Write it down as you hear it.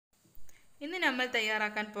ഇന്ന് നമ്മൾ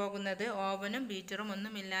തയ്യാറാക്കാൻ പോകുന്നത് ഓവനും ബീറ്ററും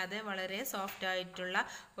ഒന്നുമില്ലാതെ വളരെ സോഫ്റ്റ് ആയിട്ടുള്ള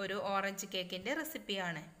ഒരു ഓറഞ്ച് കേക്കിൻ്റെ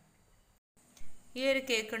റെസിപ്പിയാണ്. ഈ ഒരു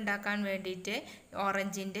കേക്ക് ഉണ്ടാക്കാൻ വേണ്ടിയിട്ട്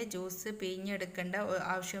ഓറഞ്ചിൻ്റെ ജ്യൂസ് പിഴിഞ്ഞെടുക്കേണ്ട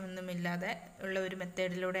ആവശ്യമൊന്നുമില്ലാതെ ഉള്ള ഒരു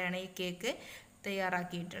മെത്തേഡിലൂടെയാണ് ഈ കേക്ക്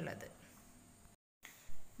തയ്യാറാക്കിയിട്ടുള്ളത്.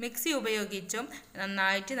 മിക്സി ഉപയോഗിച്ചും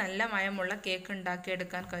നന്നായിട്ട് നല്ല മയമുള്ള കേക്ക്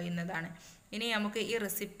ഉണ്ടാക്കിയെടുക്കാൻ കഴിയുന്നതാണ്. ഇനി നമുക്ക്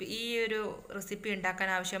ഈ ഒരു റെസിപ്പി ഉണ്ടാക്കാൻ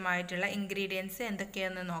ആവശ്യമായിട്ടുള്ള ഇൻഗ്രീഡിയൻസ്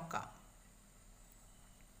എന്തൊക്കെയാണെന്ന് നോക്കാം.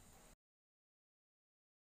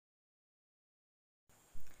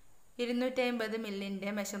 250 മില്ലിൻ്റെ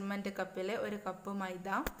മെഷർമെൻറ്റ് കപ്പിൽ 1 കപ്പ് മൈദ,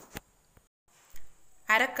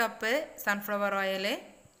 1/2 കപ്പ് സൺഫ്ലവർ ഓയിൽ,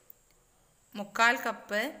 3/4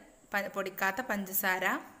 കപ്പ് പൊടിക്കാത്ത പഞ്ചസാര.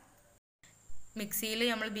 മിക്സിയിൽ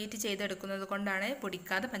നമ്മൾ ബീറ്റ് ചെയ്തെടുക്കുന്നത് കൊണ്ടാണ്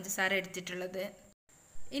പൊടിക്കാത്ത പഞ്ചസാര എടുത്തിട്ടുള്ളത്.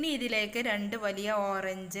 ഇനി ഇതിലേക്ക് 2 വലിയ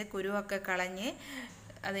ഓറഞ്ച് കുരുവൊക്കെ കളഞ്ഞ്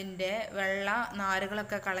അതിൻ്റെ വെള്ള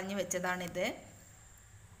നാരുകളൊക്കെ കളഞ്ഞ് വെച്ചതാണിത്.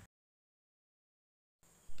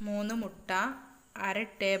 3 മുട്ട, 1/2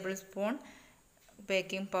 table spoon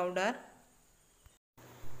baking powder,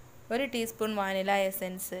 1 teaspoon vanilla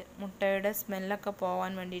essence. മുട്ടയുടെ സ്മെല്ലൊക്കെ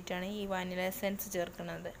പോകാൻ വേണ്ടിയിട്ടാണ് ഈ വാനില എസൻസ്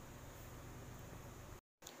ചേർക്കുന്നത്.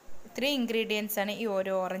 ഇത്രയും ഇൻഗ്രീഡിയൻസ് ആണ് ഈ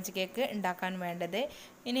ഓരോ ഓറഞ്ച് കേക്ക് ഉണ്ടാക്കാൻ വേണ്ടത്.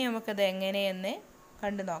 ഇനി നമുക്കത് എങ്ങനെയെന്ന്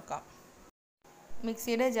കണ്ടു നോക്കാം.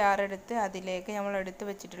 മിക്സിയുടെ ജാറെടുത്ത് അതിലേക്ക് നമ്മൾ എടുത്ത്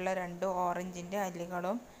വെച്ചിട്ടുള്ള 2 ഓറഞ്ചിൻ്റെ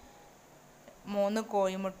അല്ലികളും 3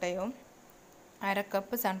 കോഴിമുട്ടയും 1/2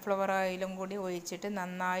 കപ്പ് സൺഫ്ലവർ ഓയിലും കൂടി ഒഴിച്ചിട്ട്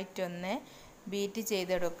നന്നായിട്ടൊന്ന് ബീറ്റ്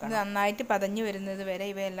ചെയ്തെടുക്കണം. നന്നായിട്ട് പതഞ്ഞു വരുന്നത് വരെ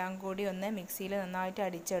ഇവയെല്ലാം കൂടി ഒന്ന് മിക്സിയിൽ നന്നായിട്ട്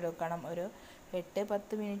അടിച്ചെടുക്കണം. ഒരു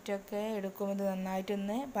 8-10 മിനിറ്റൊക്കെ എടുക്കും ഇത്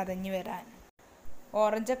നന്നായിട്ടൊന്ന് പതഞ്ഞു വരാൻ.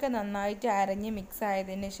 ഓറഞ്ചൊക്കെ നന്നായിട്ട് അരഞ്ഞ് മിക്സ്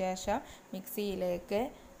ആയതിന് ശേഷം മിക്സിയിലേക്ക്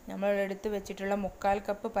നമ്മൾ എടുത്ത് വെച്ചിട്ടുള്ള 3/4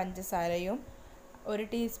 കപ്പ് പഞ്ചസാരയും 1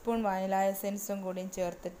 ടീസ്പൂൺ വാനില എസൻസും കൂടിയും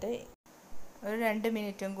ചേർത്തിട്ട് ഒരു 2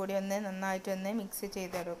 മിനിറ്റും കൂടി ഒന്ന് നന്നായിട്ടൊന്ന് മിക്സ്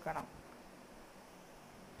ചെയ്തെടുക്കണം.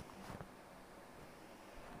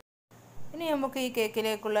 ഇനി നമുക്ക് ഈ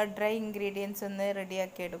കേക്കിലേക്കുള്ള ഡ്രൈ ഇൻഗ്രീഡിയൻസ് ഒന്ന്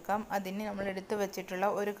റെഡിയാക്കി എടുക്കാം. അതിന് നമ്മൾ എടുത്ത് വെച്ചിട്ടുള്ള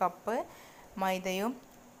 1 കപ്പ് മൈദയും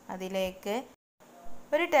അതിലേക്ക്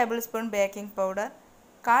 1 table spoon baking powder,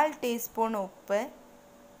 1/4 teaspoon ഉപ്പ്,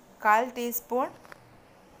 1/4 ടീസ്പൂൺ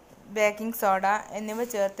ബേക്കിംഗ് സോഡ എന്നിവ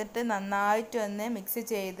ചേർത്തിട്ട് നന്നായിട്ടൊന്ന് മിക്സ്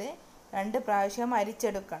ചെയ്ത് 2 പ്രാവശ്യം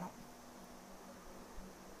അരിച്ചെടുക്കണം.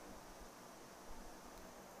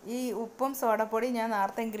 ഈ ഉപ്പും സോഡപ്പൊടി ഞാൻ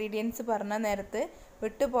നേരത്തെ ഇൻഗ്രീഡിയൻസ് പറഞ്ഞ നേരത്ത്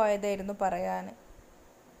വിട്ടുപോയതായിരുന്നു പറയാൻ.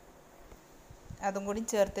 അതും കൂടി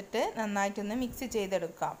ചേർത്തിട്ട് നന്നായിട്ടൊന്ന് മിക്സ്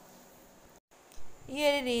ചെയ്തെടുക്കാം. ഈ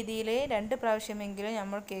ഒരു രീതിയിൽ 2 പ്രാവശ്യമെങ്കിലും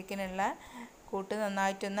നമ്മൾ കേക്കിനുള്ള കൂട്ട്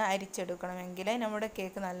നന്നായിട്ടൊന്ന് അരിച്ചെടുക്കണമെങ്കിലേ നമ്മുടെ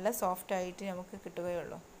കേക്ക് നല്ല സോഫ്റ്റ് ആയിട്ട് നമുക്ക്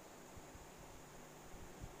കിട്ടുകയുള്ളൂ.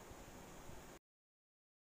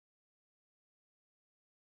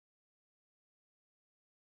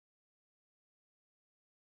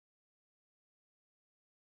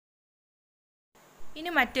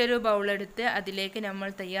 ഇനി മറ്റൊരു ബൗളെടുത്ത് അതിലേക്ക് നമ്മൾ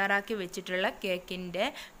തയ്യാറാക്കി വെച്ചിട്ടുള്ള കേക്കിൻ്റെ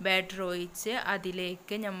ബാറ്റർ ഒഴിച്ച്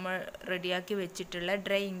അതിലേക്ക് നമ്മൾ റെഡിയാക്കി വെച്ചിട്ടുള്ള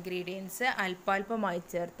ഡ്രൈ ഇൻഗ്രീഡിയൻസ് അല്പാൽപമായി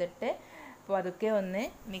ചേർത്തിട്ട് പതുക്കെ ഒന്ന്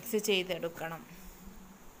മിക്സ് ചെയ്തെടുക്കണം.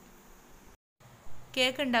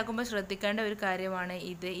 കേക്ക് ഉണ്ടാക്കുമ്പോൾ ശ്രദ്ധിക്കേണ്ട ഒരു കാര്യമാണ്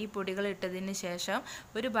ഇത്. ഈ പൊടികൾ ഇട്ടതിന് ശേഷം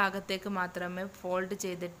ഒരു ഭാഗത്തേക്ക് മാത്രമേ ഫോൾഡ്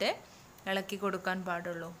ചെയ്തിട്ട് ഇളക്കി കൊടുക്കാൻ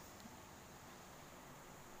പാടുള്ളൂ.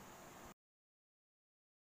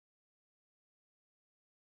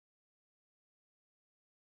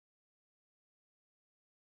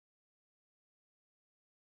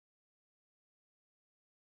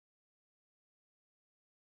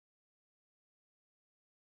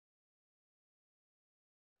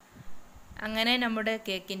 അങ്ങനെ നമ്മുടെ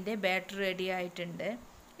കേക്കിൻ്റെ ബാറ്റർ റെഡി ആയിട്ടുണ്ട്.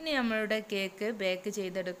 ഇനി നമ്മളുടെ കേക്ക് ബേക്ക്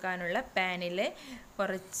ചെയ്തെടുക്കാനുള്ള പാനിൽ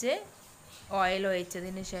കുറച്ച് ഓയിൽ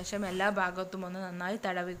ഒഴിച്ചതിന് ശേഷം എല്ലാ ഭാഗത്തും ഒന്ന് നന്നായി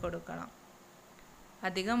തടവി കൊടുക്കണം.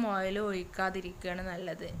 അധികം ഓയിൽ ഒഴിക്കാതിരിക്കുകയാണ്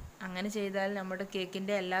നല്ലത്. അങ്ങനെ ചെയ്താൽ നമ്മുടെ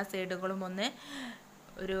കേക്കിൻ്റെ എല്ലാ സൈഡുകളും ഒന്ന്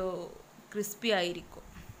ഒരു ക്രിസ്പി ആയിരിക്കും.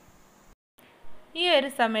 ഈ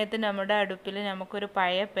ഒരു സമയത്ത് നമ്മുടെ അടുപ്പിൽ നമുക്കൊരു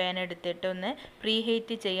പഴയ പാൻ എടുത്തിട്ട് ഒന്ന് പ്രീ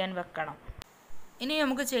ഹീറ്റ് ചെയ്യാൻ വെക്കണം. ഇനി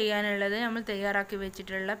നമുക്ക് ചെയ്യാനുള്ളത് നമ്മൾ തയ്യാറാക്കി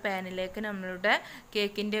വെച്ചിട്ടുള്ള പാനിലേക്ക് നമ്മളുടെ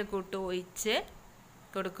കേക്കിൻ്റെ കൂട്ട് ഒഴിച്ച്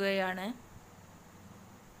കൊടുക്കുകയാണ്.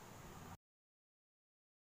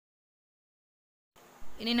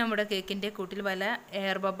 ഇനി നമ്മുടെ കേക്കിൻ്റെ കൂട്ടിൽ വല്ല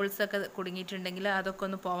എയർ ബബിൾസൊക്കെ കുടുങ്ങിയിട്ടുണ്ടെങ്കിൽ അതൊക്കെ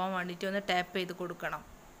ഒന്ന് പോകാൻ വേണ്ടിയിട്ട് ഒന്ന് ടാപ്പ് ചെയ്ത് കൊടുക്കണം.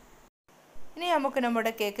 ഇനി നമുക്ക്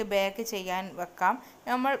നമ്മുടെ കേക്ക് ബേക്ക് ചെയ്യാൻ വെക്കാം.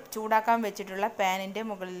 നമ്മൾ ചൂടാക്കാൻ വെച്ചിട്ടുള്ള പാനിൻ്റെ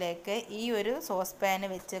മുകളിലേക്ക് ഈ ഒരു സോസ് പാൻ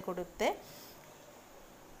വെച്ച് കൊടുത്ത്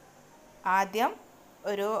ആദ്യം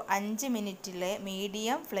ഒരു 5 മിനിറ്റിൽ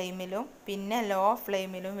മീഡിയം ഫ്ലെയിമിലും പിന്നെ ലോ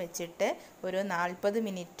ഫ്ലെയിമിലും വെച്ചിട്ട് ഒരു 40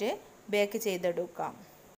 മിനിറ്റ് ബേക്ക് ചെയ്തെടുക്കാം.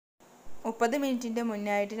 30 മിനിറ്റിൻ്റെ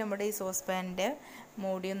മുന്നായിട്ട് നമ്മുടെ ഈ സോസ് പാനിൻ്റെ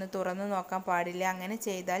മൂടി ഒന്ന് തുറന്ന് നോക്കാൻ പാടില്ല. അങ്ങനെ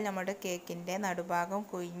ചെയ്താൽ നമ്മുടെ കേക്കിൻ്റെ നടുഭാഗം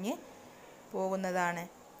കുഴിഞ്ഞ് പോകുന്നതാണ്.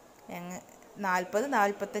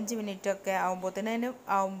 40-45 മിനിറ്റൊക്കെ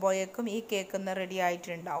ആകുമ്പോഴേക്കും ഈ കേക്ക് ഒന്ന് റെഡി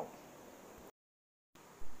ആയിട്ടുണ്ടാവും.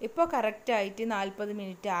 ഇപ്പോൾ കറക്റ്റായിട്ട് 40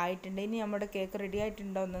 മിനിറ്റ് ആയിട്ടുണ്ട്. ഇനി നമ്മുടെ കേക്ക് റെഡി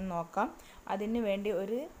ആയിട്ടുണ്ടോ എന്ന് നോക്കാം. അതിന് വേണ്ടി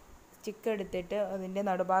ഒരു സ്റ്റിക്ക് എടുത്തിട്ട് അതിൻ്റെ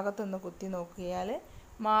നടുഭാഗത്തൊന്ന് കുത്തി നോക്കിയാൽ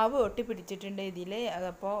മാവ് ഒട്ടിപ്പിടിച്ചിട്ടുണ്ട് ഇതിൽ.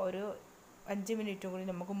 അതപ്പോൾ ഒരു 5 മിനിറ്റ് കൂടി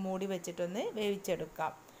നമുക്ക് മൂടി വെച്ചിട്ടൊന്ന്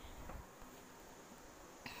വേവിച്ചെടുക്കാം.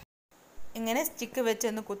 ഇങ്ങനെ സ്റ്റിക്ക്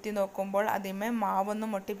വെച്ചൊന്ന് കുത്തി നോക്കുമ്പോൾ അതിന്മേ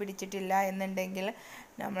മാവൊന്നും ഒട്ടിപ്പിടിച്ചിട്ടില്ല എന്നുണ്ടെങ്കിൽ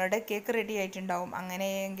നമ്മളുടെ കേക്ക് റെഡി ആയിട്ടുണ്ടാവും.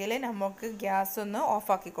 അങ്ങനെയെങ്കിൽ നമുക്ക് ഗ്യാസ് ഒന്ന്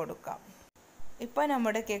ഓഫാക്കി കൊടുക്കാം. ഇപ്പോൾ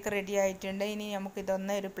നമ്മുടെ കേക്ക് റെഡി ആയിട്ടുണ്ട്. ഇനി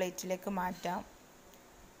നമുക്കിതൊന്ന് ഒരു പ്ലേറ്റിലേക്ക് മാറ്റാം.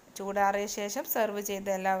 ചൂടാറിയ ശേഷം സെർവ് ചെയ്ത്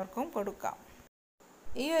എല്ലാവർക്കും കൊടുക്കാം.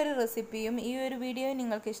 ഈ ഒരു റെസിപ്പിയും ഈ ഒരു വീഡിയോയും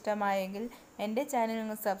നിങ്ങൾക്ക് ഇഷ്ടമായെങ്കിൽ എൻ്റെ ചാനൽ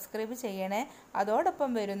നിങ്ങൾ സബ്സ്ക്രൈബ് ചെയ്യണേ. അതോടൊപ്പം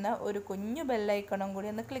വരുന്ന ഒരു കുഞ്ഞു ബെല്ലൈക്കണും കൂടി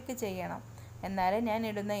ഒന്ന് ക്ലിക്ക് ചെയ്യണം. എന്നാലേ ഞാൻ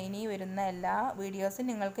ഇടുന്ന ഇനി വരുന്ന എല്ലാ വീഡിയോസും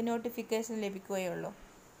നിങ്ങൾക്ക് നോട്ടിഫിക്കേഷൻ ലഭിക്കുകയുള്ളൂ.